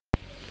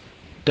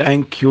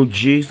Thank you,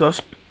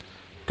 Jesus.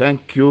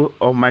 Thank you,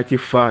 Almighty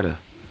Father,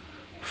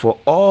 for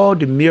all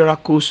the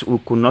miracles we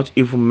could not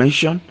even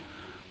mention,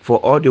 for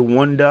all the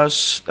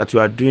wonders that you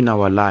are doing in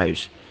our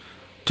lives.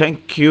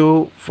 Thank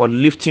you for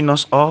lifting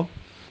us up.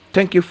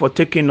 Thank you for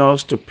taking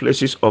us to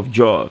places of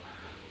joy.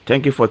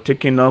 Thank you for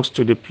taking us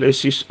to the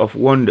places of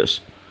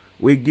wonders.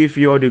 We give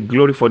you all the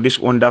glory for this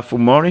wonderful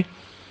morning.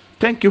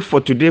 Thank you for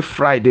today,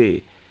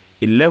 Friday,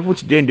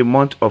 11th day in the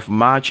month of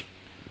March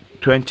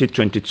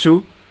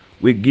 2022.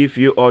 We give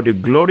you all the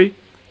glory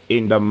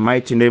in the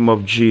mighty name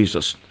of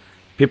Jesus.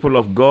 People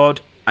of God,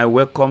 I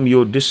welcome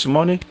you this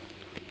morning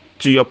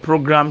to your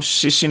program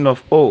Season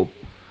of Hope.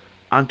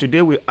 And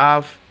today we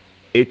have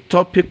a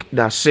topic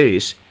that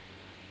says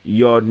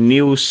your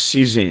new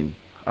season.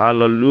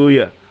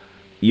 Hallelujah.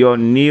 Your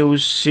new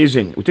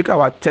season. We take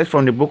our text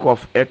from the book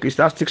of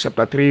Ecclesiastes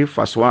chapter 3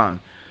 verse 1.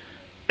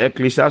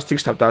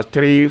 Ecclesiastes chapter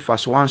 3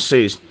 verse 1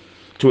 says,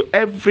 to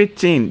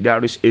everything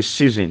there is a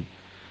season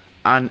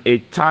and a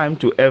time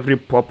to every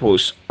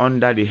purpose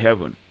under the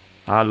heaven.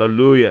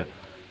 Hallelujah.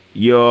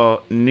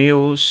 Your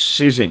new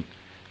season.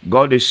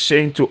 God is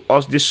saying to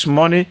us this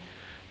morning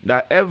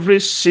that every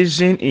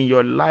season in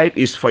your life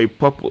is for a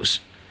purpose,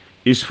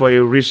 is for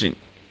a reason,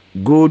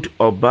 good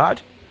or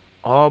bad,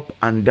 up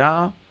and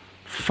down,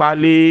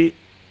 valley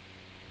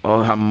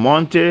or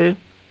mountain,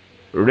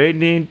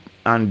 raining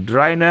and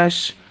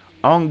dryness,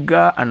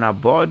 hunger and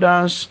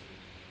abundance,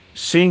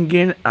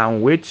 singing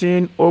and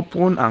waiting,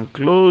 open and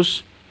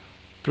close,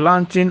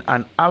 planting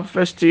and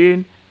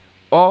harvesting.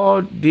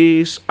 All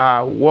these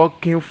are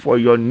working for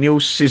your new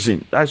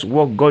season. That's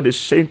what God is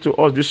saying to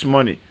us this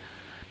morning.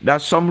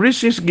 That some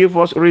reasons give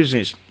us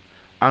reasons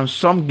and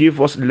some give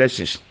us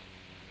lessons.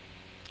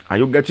 Are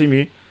you getting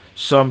me?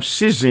 Some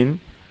season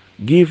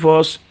give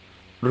us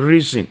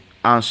reason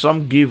and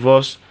some give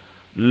us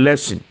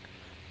lesson.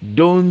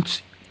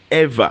 Don't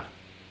ever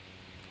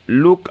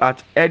look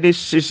at any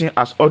season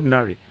as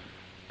ordinary.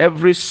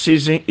 Every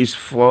season is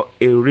for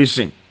a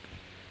reason.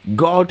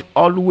 God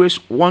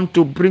always wants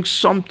to bring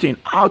something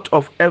out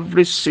of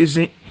every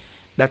season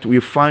that we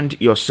find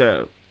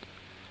yourself.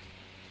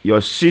 Your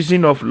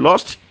season of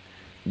loss,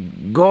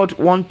 God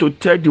wants to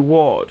tell the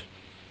world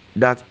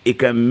that it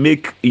can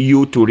make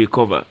you to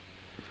recover.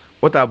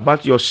 What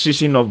about your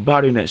season of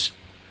barrenness?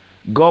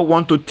 God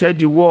wants to tell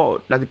the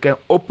world that it can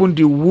open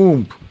the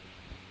womb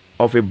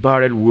of a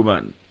barren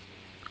woman.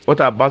 What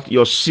about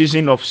your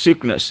season of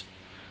sickness?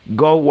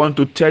 God wants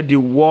to tell the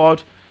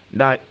world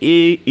that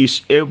He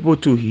is able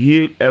to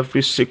heal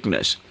every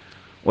sickness.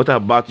 What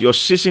about your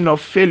season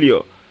of failure?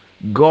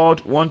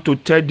 God wants to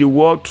tell the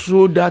world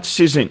through that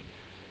season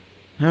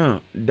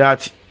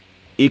that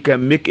He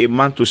can make a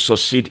man to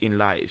succeed in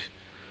life.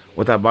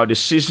 What about the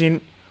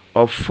season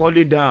of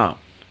falling down?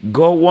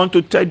 God wants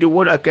to tell the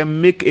world I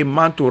can make a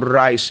man to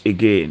rise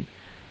again.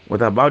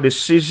 What about the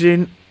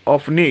season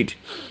of need?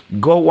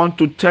 God wants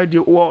to tell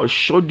the world,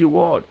 show the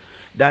world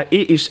that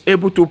He is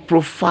able to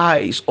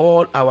provide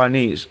all our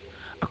needs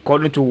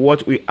according to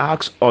what we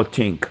ask or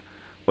think.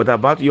 What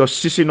about your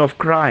season of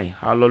crying?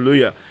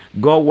 Hallelujah.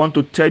 God wants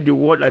to tell the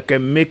world I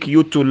can make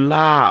you to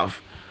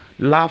laugh,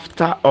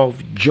 laughter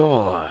of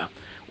joy.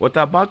 What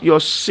about your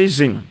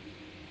season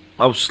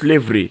of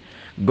slavery?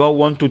 God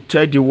wants to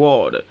tell the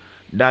world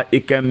that He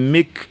can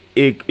make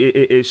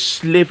a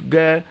slave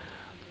girl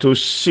to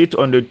sit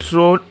on the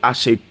throne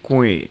as a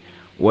queen.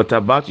 What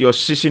about your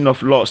season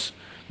of loss?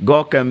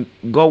 God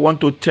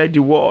want to tell the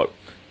world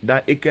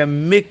that it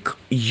can make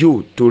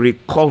you to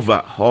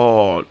recover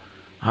all.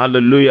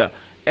 Hallelujah.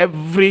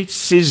 Every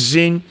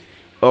season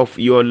of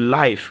your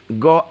life,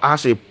 God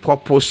has a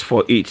purpose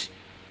for it.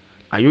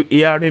 Are you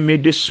hearing me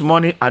this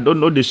morning? I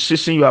don't know the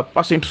season you are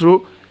passing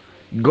through.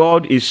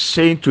 God is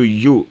saying to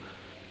you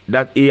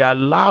that He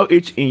allowed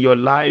it in your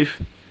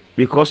life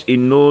because He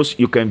knows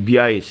you can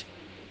bear it.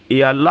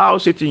 He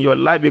allows it in your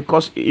life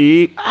because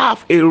He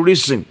have a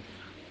reason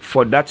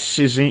for that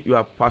season you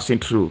are passing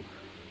through.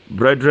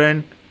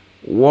 Brethren,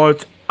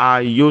 what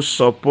are you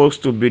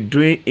supposed to be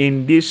doing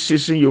in this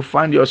season you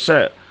find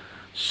yourself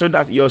so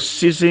that your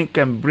season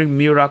can bring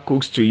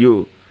miracles to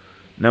you?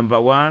 Number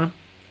one,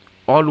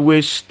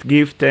 always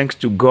give thanks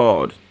to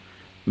God.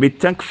 Be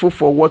thankful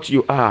for what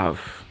you have.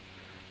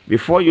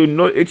 Before you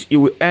know it, you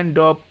will end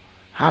up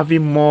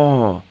having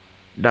more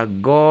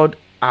that God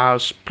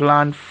has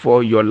planned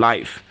for your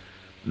life.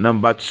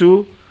 Number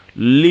two,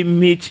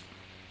 limit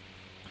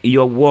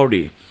your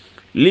worry.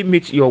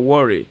 Limit your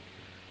worry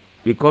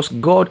because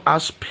God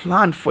has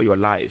planned for your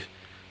life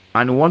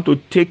and want to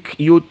take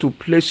you to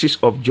places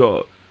of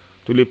joy,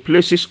 to the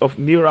places of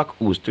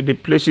miracles, to the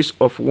places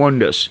of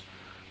wonders.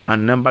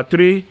 And number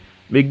three,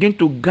 begin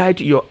to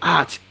guide your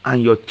heart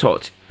and your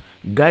thought.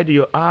 Guide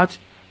your heart,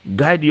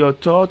 guide your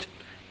thought.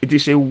 It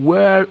is a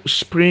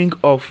wellspring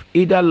of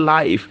either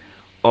life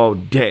or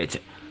death.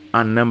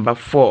 And number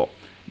four,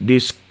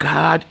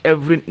 discard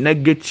every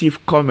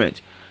negative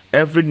comment,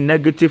 every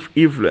negative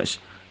influence,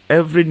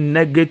 every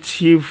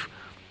negative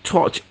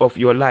thought of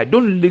your life.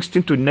 Don't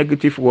listen to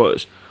negative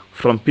words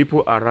from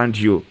people around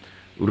you.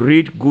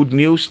 Read good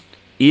news,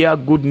 hear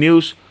good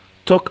news,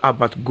 Talk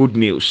about good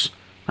news.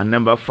 And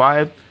number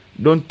 5,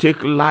 don't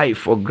take life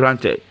for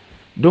granted.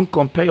 Don't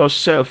compare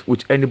yourself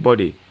with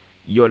anybody.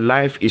 Your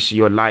life is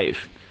your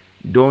life.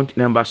 Don't.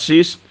 Number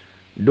 6,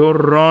 don't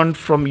run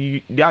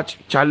from that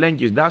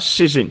challenges, that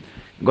season.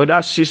 God,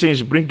 that season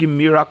is bringing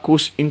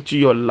miracles into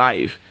your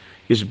life.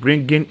 Is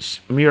bringing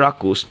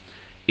miracles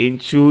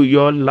into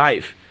your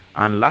life.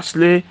 And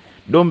lastly,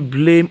 don't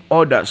blame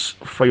others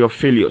for your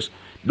failures.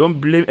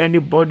 Don't blame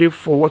anybody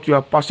for what you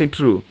are passing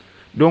through.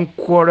 Don't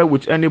quarrel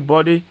with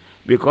anybody,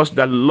 because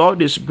the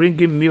Lord is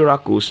bringing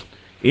miracles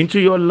into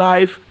your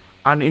life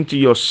and into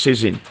your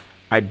season.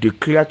 I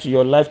declare to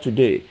your life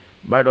today,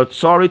 by the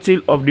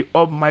authority of the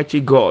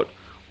Almighty God,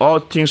 all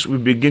things will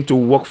begin to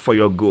work for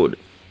your good.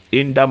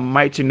 In the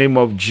mighty name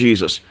of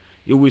Jesus,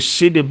 you will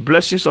see the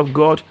blessings of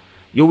God.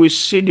 You will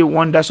see the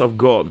wonders of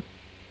God.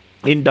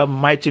 In the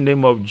mighty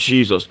name of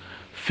Jesus,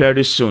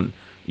 very soon,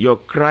 your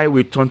cry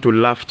will turn to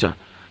laughter.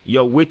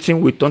 Your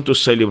waiting will turn to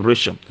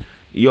celebration.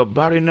 Your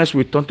barrenness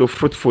will turn to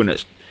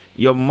fruitfulness.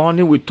 Your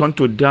mourning will turn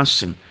to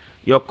dancing.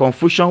 Your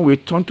confusion will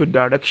turn to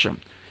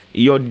direction.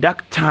 Your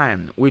dark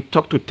time will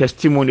turn to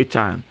testimony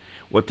time.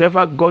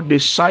 Whatever God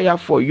desire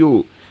for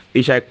you,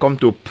 it shall come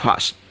to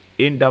pass.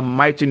 In the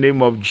mighty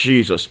name of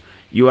Jesus,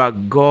 you are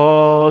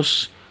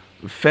God's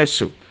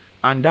vessel,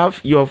 and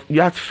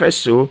that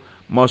vessel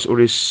must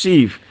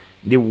receive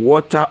the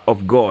water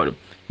of God.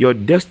 Your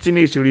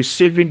destiny is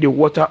receiving the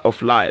water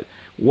of life,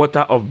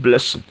 water of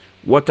blessing,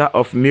 water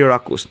of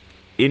miracles.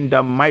 In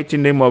the mighty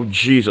name of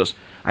Jesus,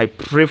 I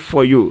pray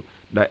for you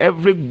that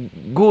every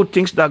good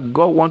things that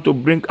God wants to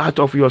bring out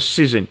of your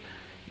season,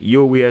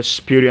 you will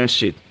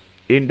experience it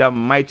in the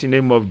mighty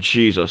name of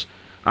Jesus.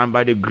 And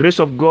by the grace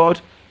of God,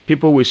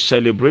 people will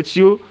celebrate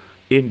you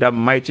in the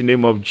mighty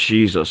name of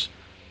Jesus.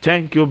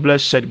 Thank you,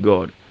 blessed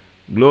God.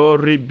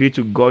 Glory be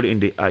to God in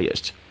the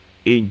highest.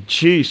 In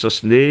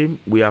Jesus' name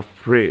we have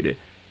prayed.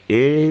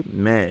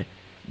 Amen.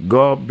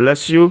 God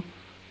bless you.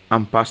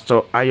 I'm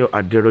Pastor Ayo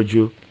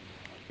Aderoju.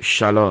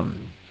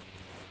 Shalom.